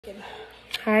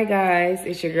Hi guys,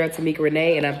 it's your girl Tamika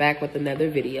Renee, and I'm back with another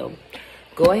video.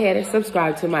 Go ahead and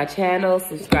subscribe to my channel.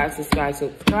 Subscribe,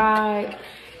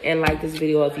 and like this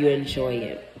video if you enjoy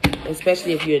it.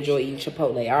 Especially if you enjoy eating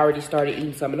Chipotle. I already started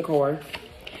eating some in the car.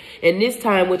 And this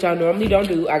time, which I normally don't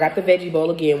do, I got the veggie bowl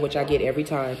again, which I get every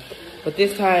time. But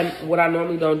this time, what I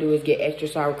normally don't do is get extra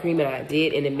sour cream, and I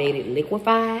did, and it made it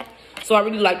liquefied. So I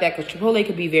really like that because Chipotle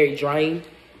could be very drying,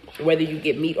 whether you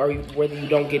get meat or whether you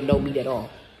don't get no meat at all.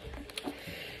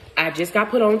 I just got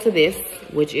put onto this,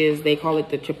 which is, they call it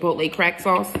the Chipotle crack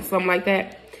sauce, something like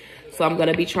that. So I'm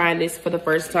gonna be trying this for the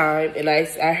first time, and I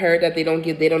heard that they don't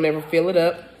ever fill it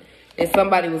up. And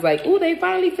somebody was like, "Ooh, they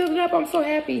finally filled it up. I'm so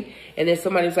happy." And then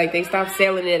somebody was like, "They stopped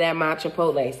selling it at my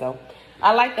Chipotle." So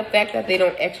I like the fact that they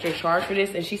don't extra charge for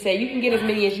this. And she said, "You can get as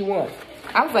many as you want."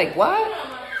 I was like, "What?"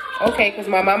 Okay, because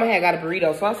my mama had got a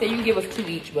burrito, so I said, "You can give us 2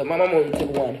 each," but my mama only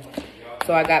took 1.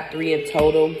 So I got 3 in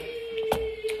total.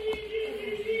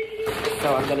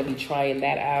 So I'm gonna be trying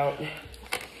that out.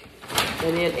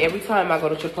 And then every time I go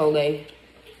to Chipotle,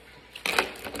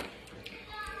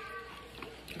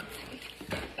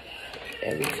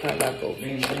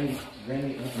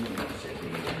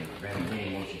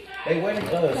 Hey, where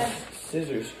the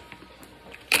scissors?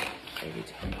 Every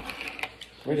time.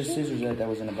 Where the scissors at that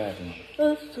was in the bathroom?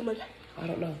 That's too much. I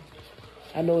don't know.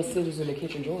 I know it's scissors in the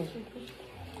kitchen drawer.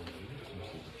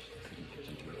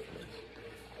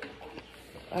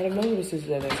 I don't know where the scissors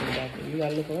are that's in the bathroom. You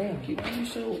gotta look around.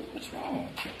 What's wrong?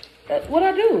 What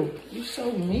I do? You so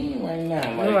mean right now.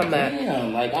 Like, no, I'm not.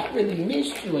 Damn, like, I really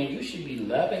missed you, and you should be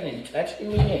loving and touching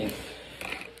me. And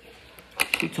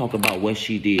she talk about what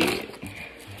she did.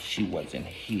 She wasn't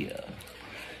here.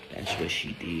 That's what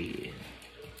she did.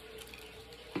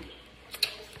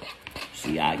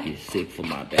 See, I get sick for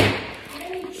my back.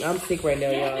 I'm sick right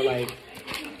now, y'all. Like,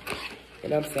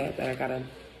 and I'm sad that I gotta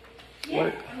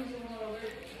work.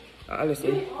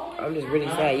 Honestly, I'm just really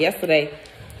sad. Yesterday,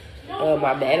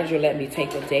 my manager let me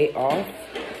take the day off,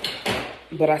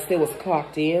 but I still was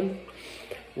clocked in,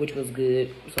 which was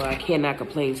good. So I cannot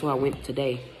complain. So I went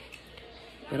today,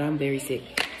 but I'm very sick.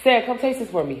 Sarah, come taste this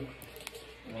for me.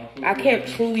 I can't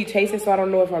truly taste it, so I don't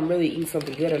know if I'm really eating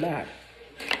something good or not.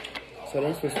 So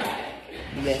this was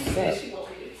messed up.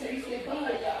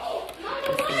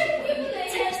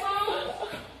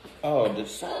 Oh, the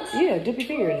sauce? Yeah, dip your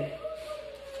finger in it.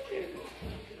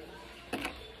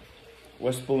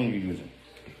 What spoon you using?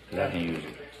 Because I can use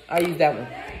it. I used that one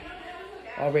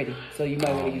already, so you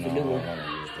might want to use a new one.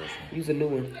 Use a new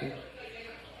one.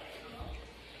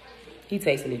 He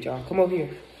tasting it, y'all. Come over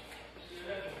here.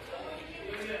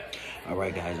 All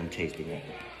right, guys, I'm tasting it.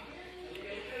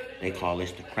 They call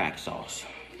this the crack sauce.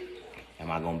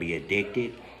 Am I going to be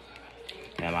addicted?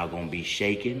 Am I going to be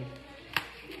shaking?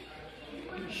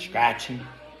 Scratching?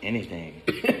 Anything?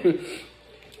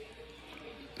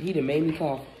 He done made me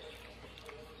cough.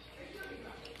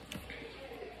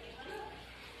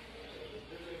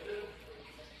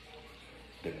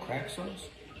 The crack sauce?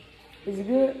 Is it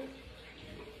good?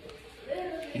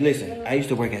 Listen, I used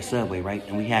to work at Subway, right?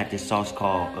 And we had this sauce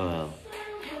called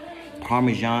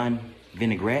Parmesan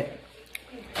vinaigrette.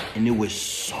 And it was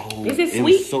so... Is it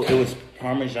sweet? It was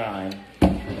Parmesan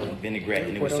vinaigrette,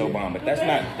 and it was so bomb. But that's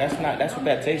what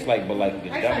that tastes like, but like the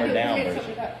dumber down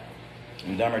version.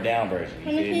 The dumber down version.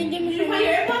 You feel me?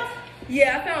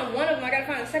 Yeah, I found one of them. I gotta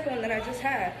find the second one that I just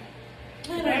had. I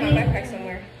put it in my backpack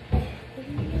somewhere.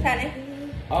 Honey.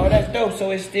 Oh, that's dope.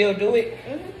 So it still do it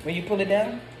when you pull it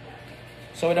down?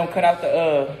 So it don't cut out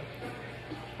the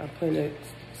I'm putting the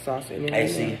sauce in there. I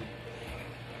see.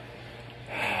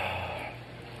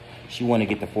 She want to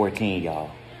get the 14,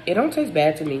 y'all. It don't taste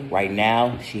bad to me. Right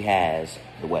now, she has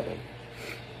the weather.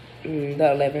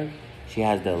 The 11. She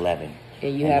has the 11.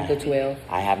 And you have the 12.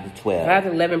 I have the 12. I have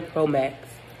the 11 Pro Max.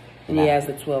 And he has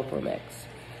the 12 Pro Max.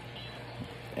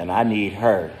 And I need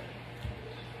her.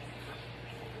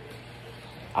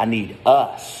 I need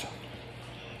us.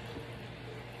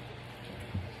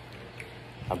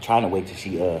 I'm trying to wait till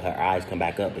she her eyes come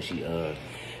back up, but she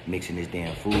mixing this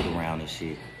damn food around and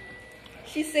shit.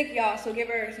 She's sick, y'all, so give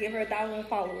her 1,000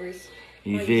 followers.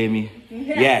 You feel me?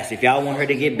 Yes, if y'all want her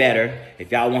to get better,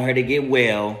 if y'all want her to get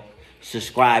well,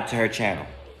 subscribe to her channel.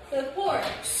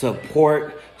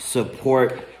 Support.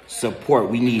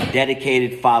 We need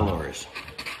dedicated followers.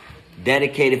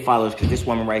 Dedicated followers, because this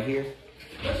woman right here.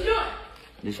 What you doing?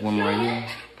 This woman right here.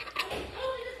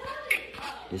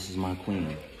 This is my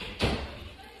queen.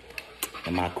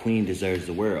 And my queen deserves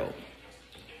the world.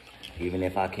 Even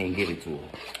if I can't give it to her.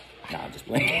 Nah, I'm just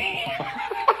playing.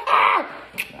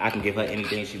 I can give her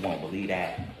anything she wants. Believe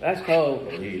that. That's cold.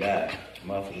 Believe that.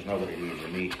 Motherfuckers know what it is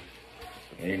with me.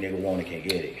 Any nigga want it can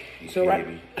get it. So right.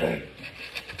 Can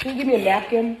you give me a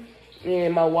napkin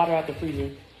and my water out the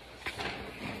freezer?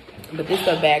 But this is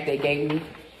the bag they gave me.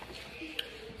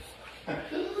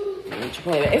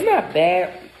 It's not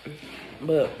bad,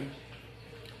 but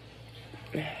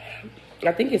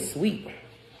I think it's sweet.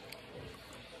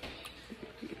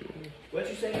 What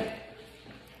you say, man?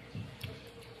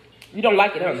 You don't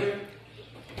like it, huh?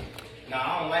 No,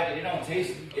 I don't like it. It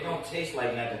don't taste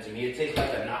like nothing to me. It tastes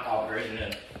like a knockout version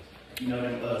of, you know,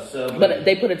 them sub. But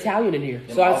they put Italian in here,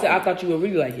 so I thought you would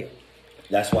really like it.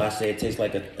 That's why I say it tastes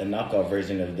like a knockout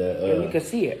version of the. And you can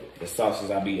see it. The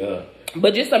sauces I be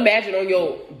But just imagine on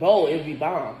your bowl, it would be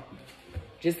bomb.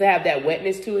 Just to have that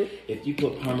wetness to it. If you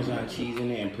put Parmesan cheese in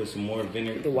it and put some more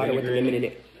vinegar, The water with the lemon in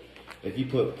it. If you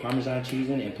put Parmesan cheese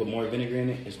in it and put more vinegar in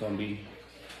it, it's gonna be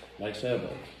like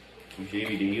Subway. You feel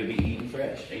me? Then you'll be eating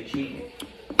fresh. They cheating.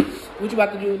 What you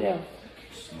about to do now?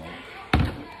 Smoke.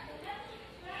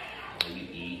 We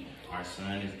eat. Our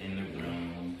son is in the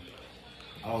room.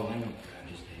 Oh, let me. I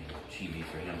just did cheat me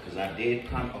for him because I did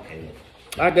come. Okay, look.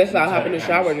 I guess I'll hop in the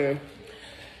shower then.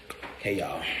 Hey,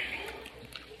 y'all.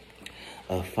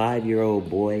 A 5-year-old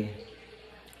boy.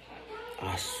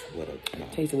 I swear to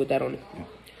God. Taste it with that on it.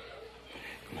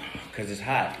 No, because it's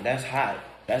hot. That's hot.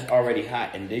 That's already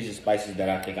hot. And these are spices that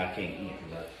I think I can't eat.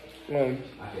 But I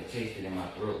can taste it in my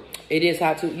throat. It is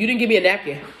hot too. You didn't give me a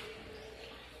napkin.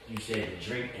 You said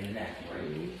drink and napkin,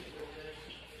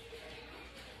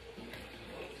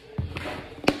 right?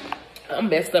 I'm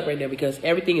messed up right now because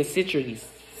everything is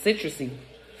citrusy.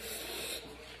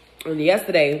 And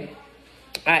yesterday,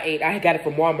 I got it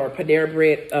from Walmart, Panera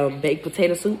Bread baked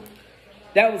potato soup.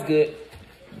 That was good.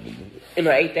 And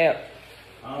I ate that.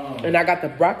 And I got the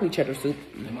broccoli cheddar soup.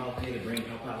 Am I okay to bring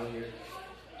Pop out here?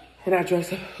 And I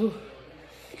dressed up.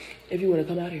 If you want to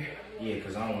come out here. Yeah,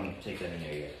 because I don't want to take that in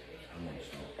there yet. I want to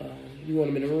smoke. You want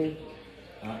him in the room?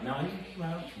 No, he can come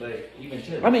out, but even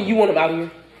chill. I mean, you want him out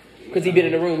here? Because he been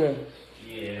in the room, huh?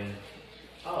 Yeah.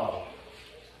 Oh.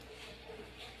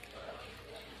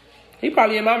 He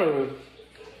probably in mama's room.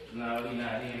 No, he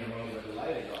not. He in the room with the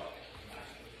light is off.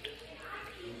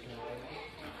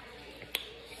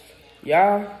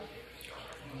 Y'all,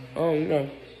 oh no.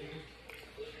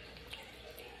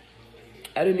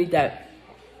 I didn't eat that.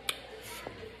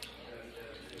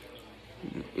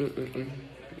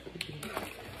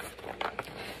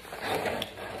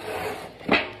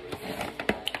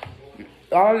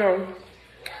 I don't know.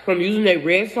 From using that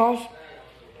red sauce,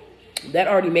 that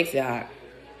already makes it hot.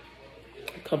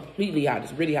 Completely hot.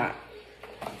 It's really hot.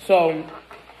 So,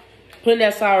 putting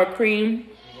that sour cream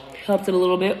helps it a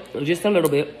little bit, just a little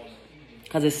bit.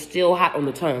 Because it's still hot on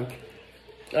the tongue.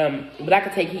 But I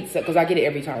can take heat because I get it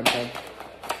every time. So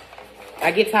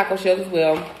I get taco shells as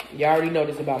well. You already know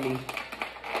this about me.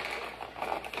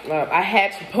 I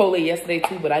had Chipotle yesterday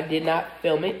too, but I did not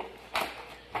film it.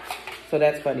 So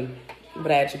that's funny.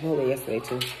 But I had Chipotle yesterday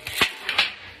too.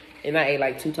 And I ate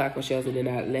like 2 taco shells and then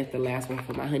I left the last one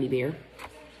for my honey bear.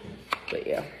 But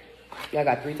yeah. I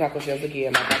got 3 taco shells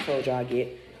again like I told y'all I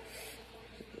get.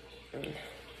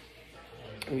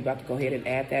 We about to go ahead and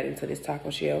add that into this taco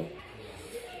shell.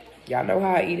 Y'all know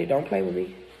how I eat it. Don't play with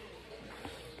me.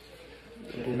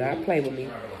 Do not play with me.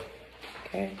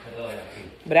 Okay?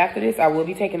 But after this, I will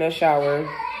be taking a shower.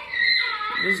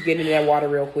 Just getting in that water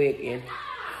real quick. And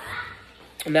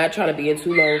I'm not trying to be in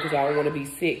too long because I don't want to be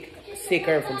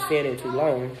sicker from standing too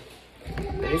long.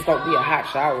 But it's going to be a hot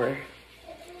shower.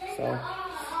 So,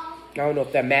 I don't know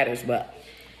if that matters, but.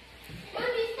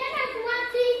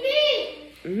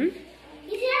 Mm-hmm.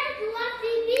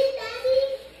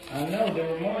 I know, the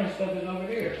morning stuff is over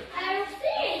there. I don't see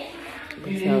it.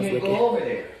 You didn't even go over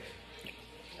there.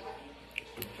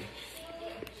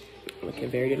 Looking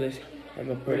very delicious. I'm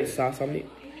going to put this sauce on it.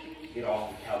 Get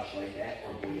off the couch like that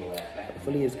or pull your ass back.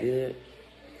 Hopefully it's good.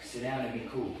 Sit down and be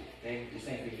cool. This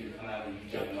ain't for you to come out and you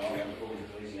jumping all over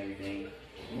the place and everything.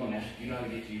 Come on now. You know how to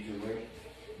get to YouTube, right?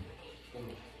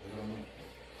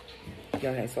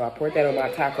 Okay, so I poured that on my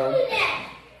taco.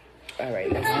 All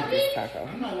right, let's eat this taco.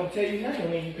 I'm not going to tell you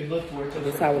nothing when you can look for it.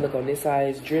 This how it look on this side,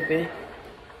 it's dripping.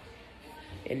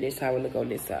 And this how it look on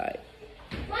this side.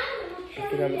 I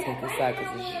think I'm going to take this side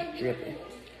because it's just dripping.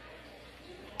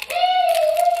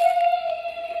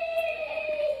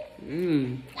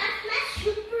 Mmm. That's my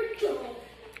super joy.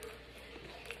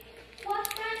 What's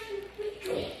my super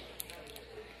joy?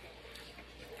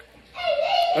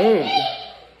 Mmm.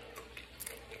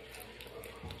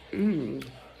 Mmm.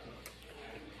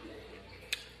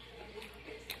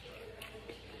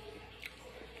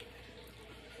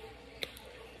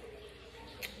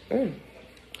 Mm.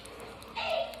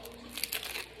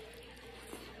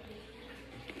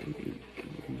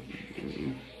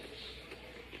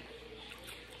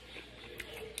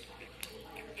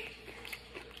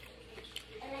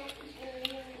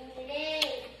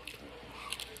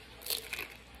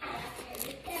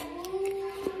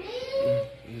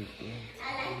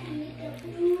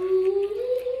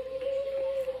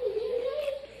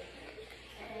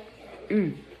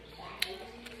 Mm.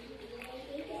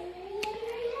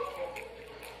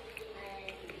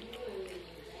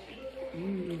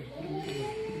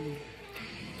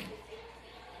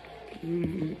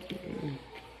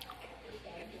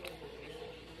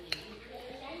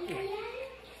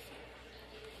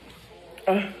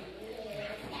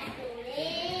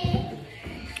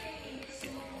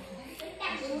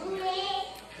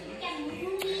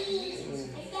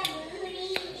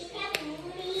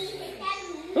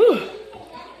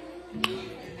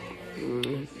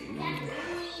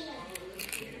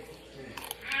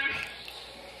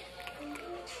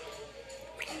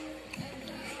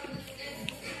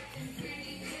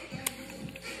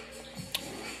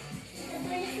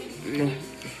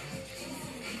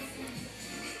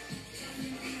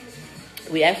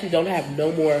 We actually don't have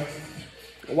no more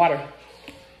water.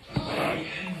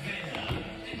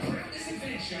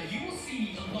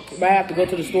 Might have to go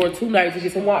to the store tonight to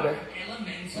get some water.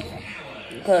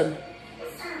 Because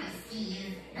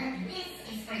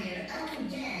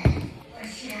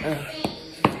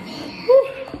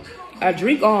I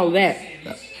drink all that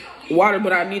water,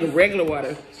 but I need a regular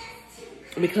water.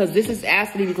 Because this is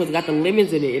acidy because it got the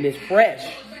lemons in it and it's fresh.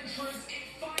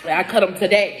 I cut them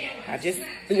today. I just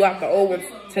threw out the old ones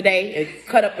today and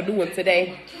cut up a new one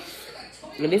today.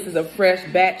 And this is a fresh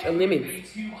batch of lemons.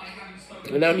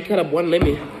 And I only cut up one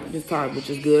lemon this time, which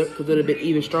is good because it'll be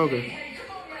even stronger.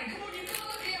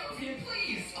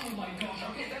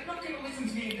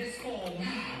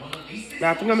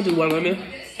 Now I think I'm gonna do one lemon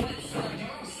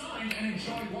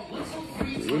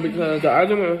because the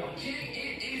other one,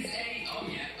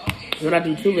 when I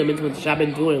do 2 lemons, which I've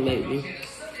been doing lately,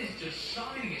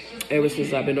 ever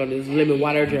since I've been on this lemon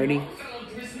water journey,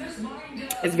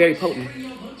 it's very potent.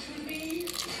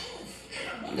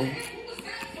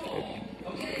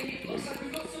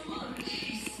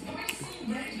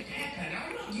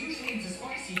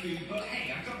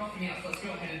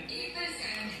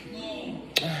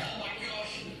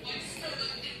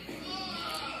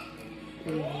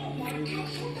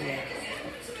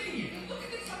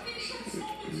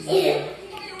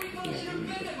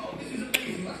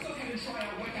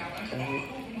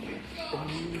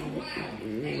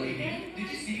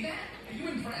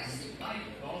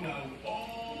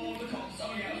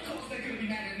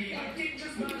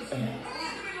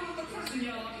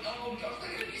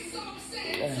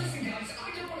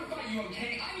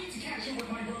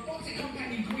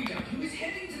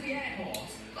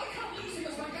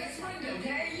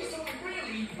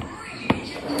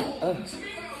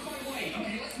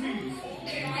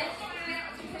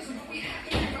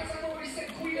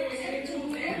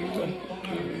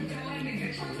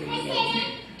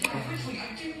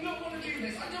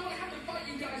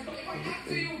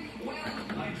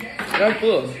 I'm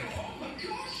full.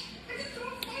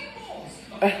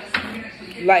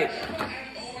 Like,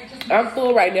 I'm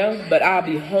full right now, but I'll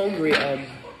be hungry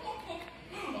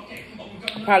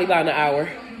probably about an hour.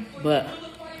 But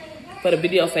for the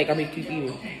video's sake, I'm gonna keep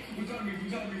eating.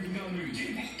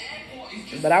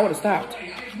 But I would have stopped.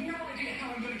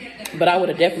 But I would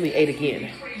have definitely ate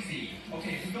again.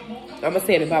 I'm gonna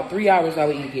say in about 3 hours I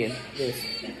would eat again. Just,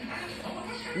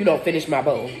 you know, finish my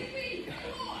bowl.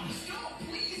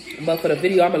 But for the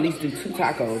video, I'm at least do 2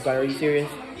 tacos. Like, are you serious?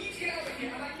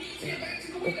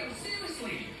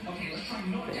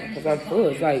 Because I'm full.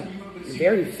 It's like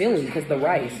very filling because the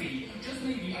rice.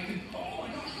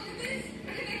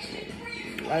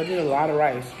 I did a lot of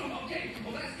rice.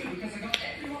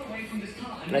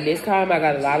 And this time I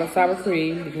got a lot of sour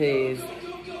cream because,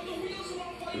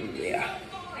 yeah.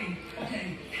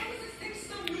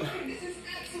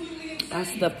 I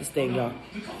stuffed this thing, y'all.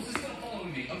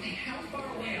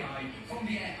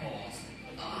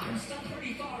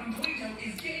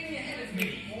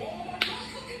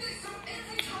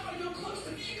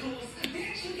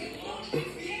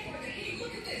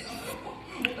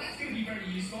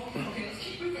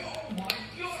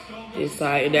 This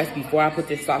side, and that's before I put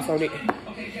this sauce on it.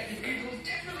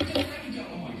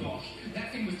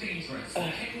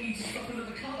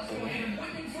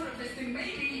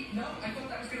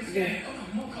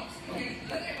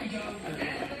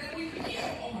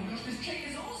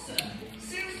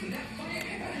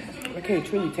 I can't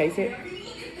truly taste it,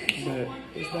 but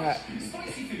it's not.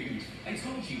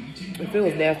 If it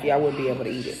was nasty, I wouldn't be able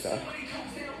to eat it, so.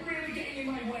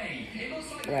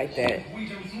 Like that.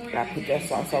 I put that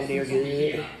sauce on there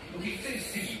good.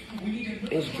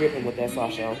 It's dripping with that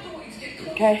sauce, y'all.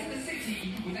 Okay?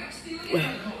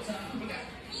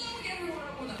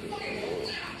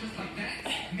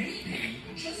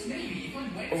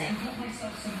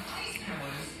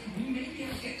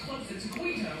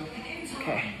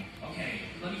 Okay.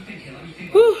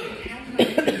 Whew.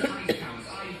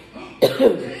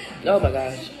 Oh my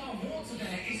gosh.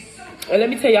 And let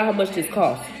me tell y'all how much this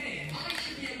costs.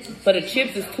 For the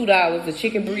chips is $2. The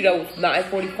chicken burrito is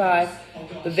 $9.45.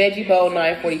 The veggie bowl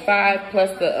 $9.45. Plus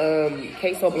the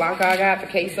queso blanca I got, the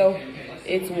queso,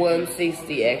 it's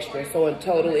 $1.60 extra. So in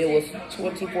total it was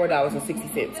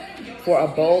 $24.60 for a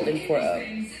bowl and for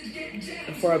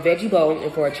a veggie bowl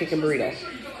and for a chicken burrito.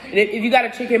 And if you got a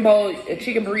chicken bowl, a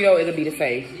chicken burrito, it'll be the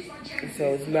same.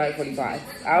 So it's $9.45.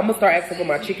 I'm gonna start asking for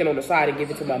my chicken on the side and give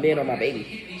it to my man or my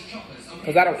baby,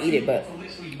 cause I don't eat it. But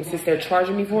since they're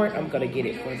charging me for it, I'm gonna get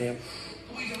it for them.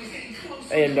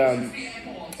 And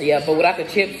yeah, but without the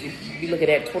chips, you'd be looking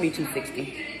at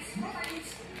 $22.60.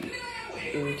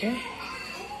 Okay.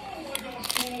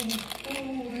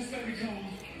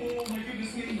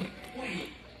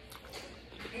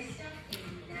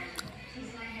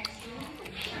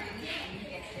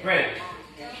 Brent,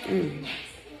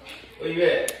 where you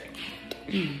at?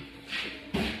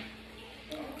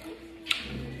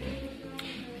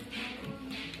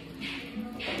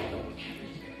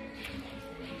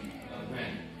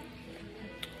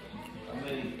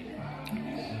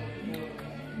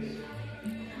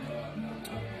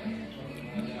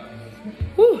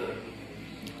 Whew.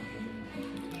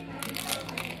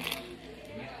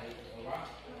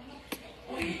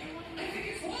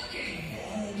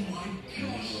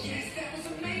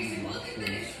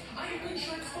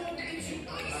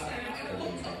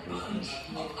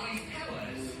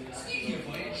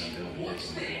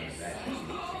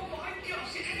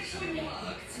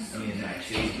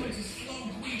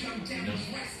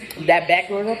 That back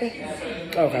door is open?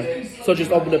 Okay. So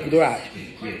just open up the garage.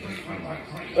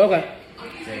 Okay.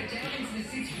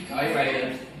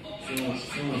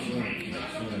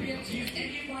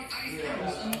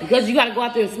 Because you gotta go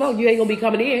out there and smoke, you ain't gonna be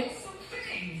coming in.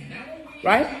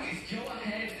 Right?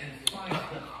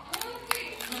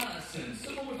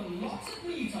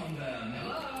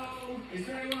 Is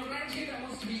there anyone around here that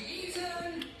wants to be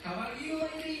eaten? How about you,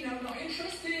 lady? No, not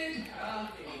interested.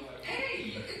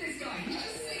 Hey, look at this guy. He's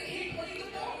just sitting here playing the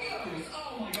bongos.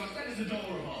 Oh my gosh, that is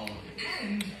adorable.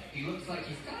 And he looks like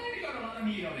he's kind of got a lot of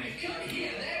meat on it. Come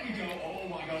here, there we go. Oh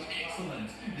my gosh, excellent.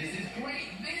 This is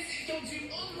great. This is going to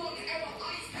unlock our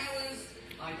ice powers.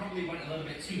 I probably went a little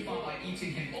bit too far by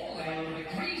eating him all and a little bit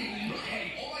greedy.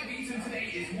 Hey, all I've eaten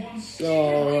today is one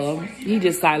he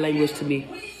just sign language to me.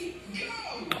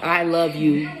 I love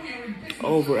you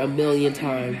over 1,000,000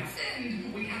 times.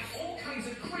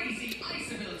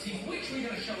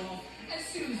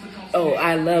 Oh,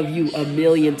 I love you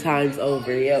 1,000,000 times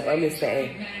over. Yep, I'm just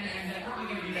saying.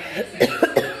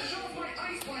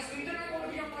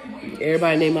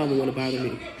 Everybody named mama want to bother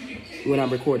me when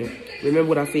I'm recording. Remember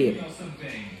what I said.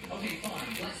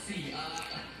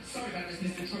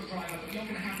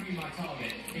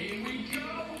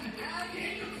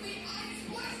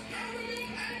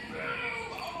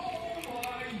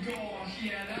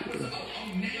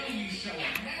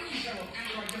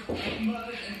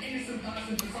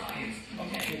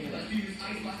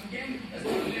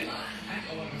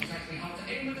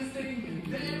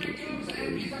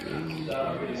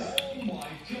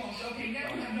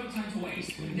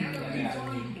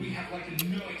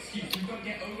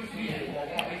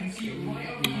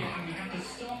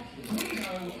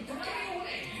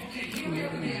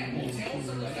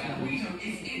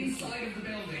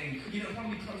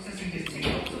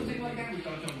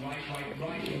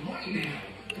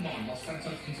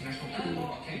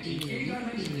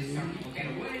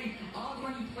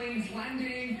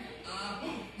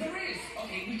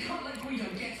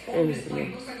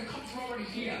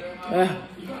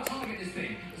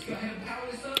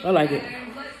 I like it.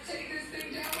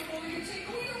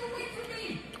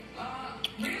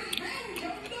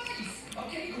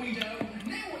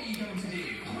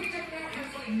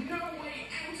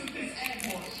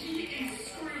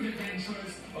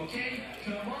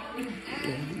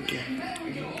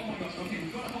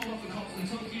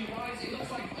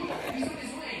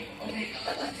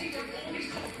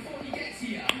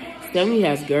 Stanley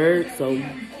has GERD, so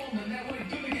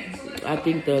I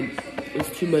think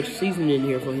it's too much seasoning in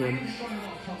here for him.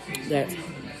 That's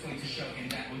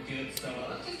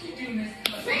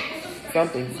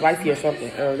something spicy or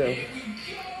something. I don't know.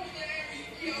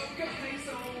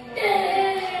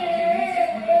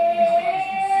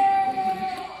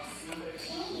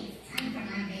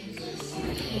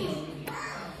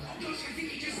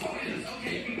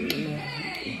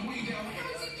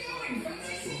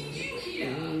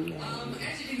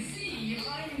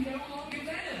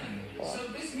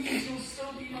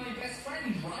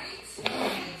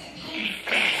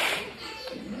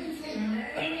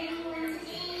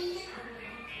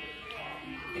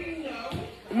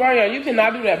 Mario, you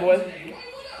cannot do that, boy.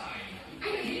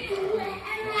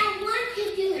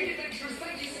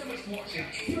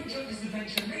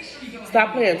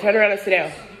 Stop playing. Turn around and sit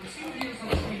down.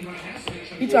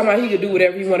 He talking about he could do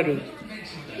whatever he want to do.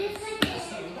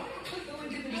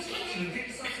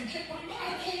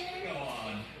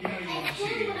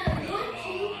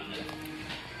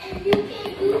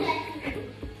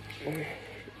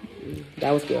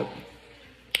 That was good.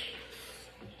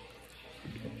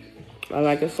 I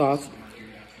like the sauce.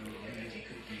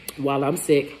 While I'm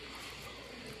sick,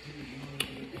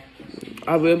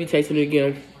 I will be tasting it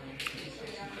again.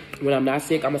 When I'm not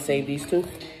sick, I'm gonna save these two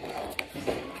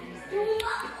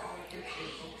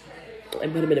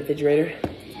and put them in the refrigerator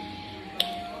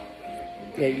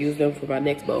and use them for my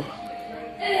next bowl.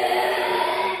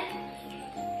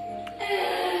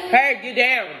 Hey, get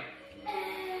down.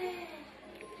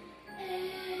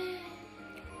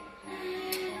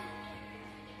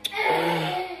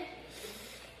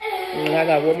 And I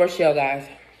got one more shell, guys.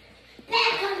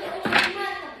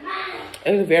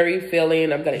 It's very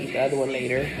filling. I'm gonna eat the other one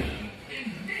later.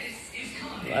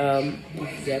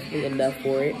 Definitely enough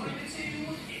for it.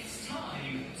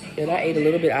 And I ate a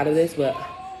little bit out of this, but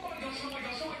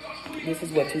this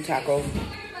is what 2 tacos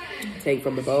take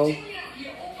from the bowl.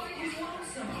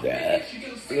 Yeah.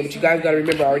 But you guys gotta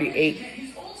remember, I already ate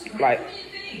like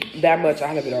that much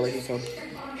out of it already. So,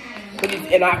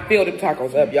 and I filled them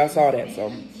tacos up. Y'all saw that.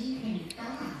 So.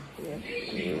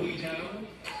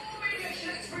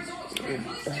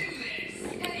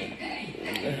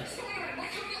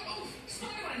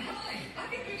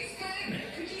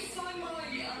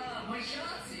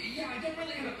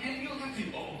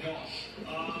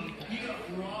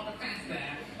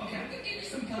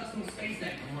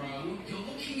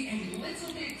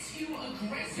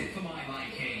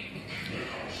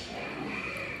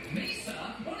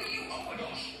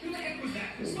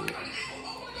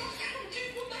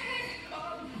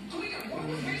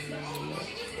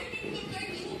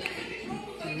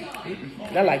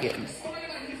 I like it.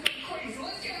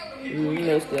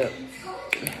 That's good.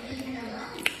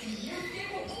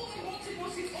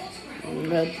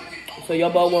 So your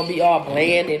bowl won't be all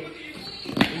bland and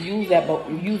use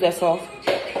that sauce.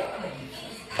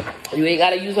 You ain't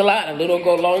gotta use a lot. A little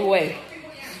go a long way.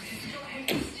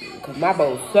 Cause my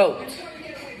bowl's soaked.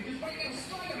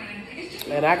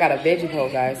 And I got a veggie bowl,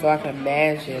 guys, so I can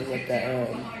mash it with the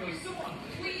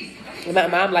my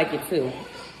mom like it too.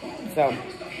 So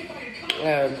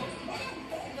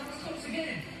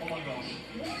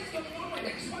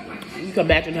you can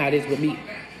imagine how it is with meat.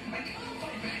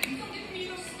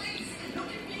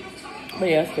 But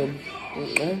yeah, so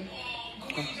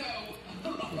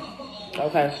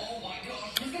okay.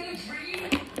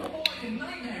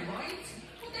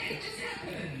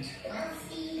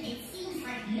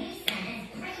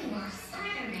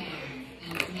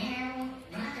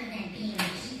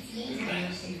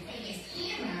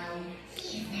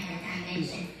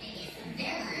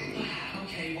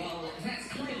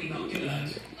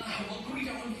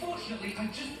 I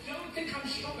just don't think I'm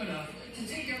strong enough to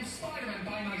take down Spider-Man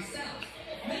by myself.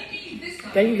 Maybe this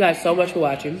time. Thank you guys so much for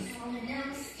watching.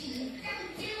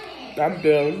 I'm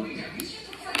done.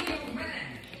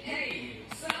 Hey,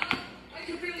 sir, I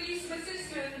could really use some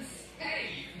assistance.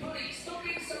 Hey, buddy, stop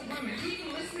being so rude. You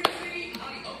can listen to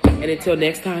me. And until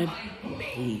next time,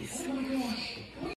 peace.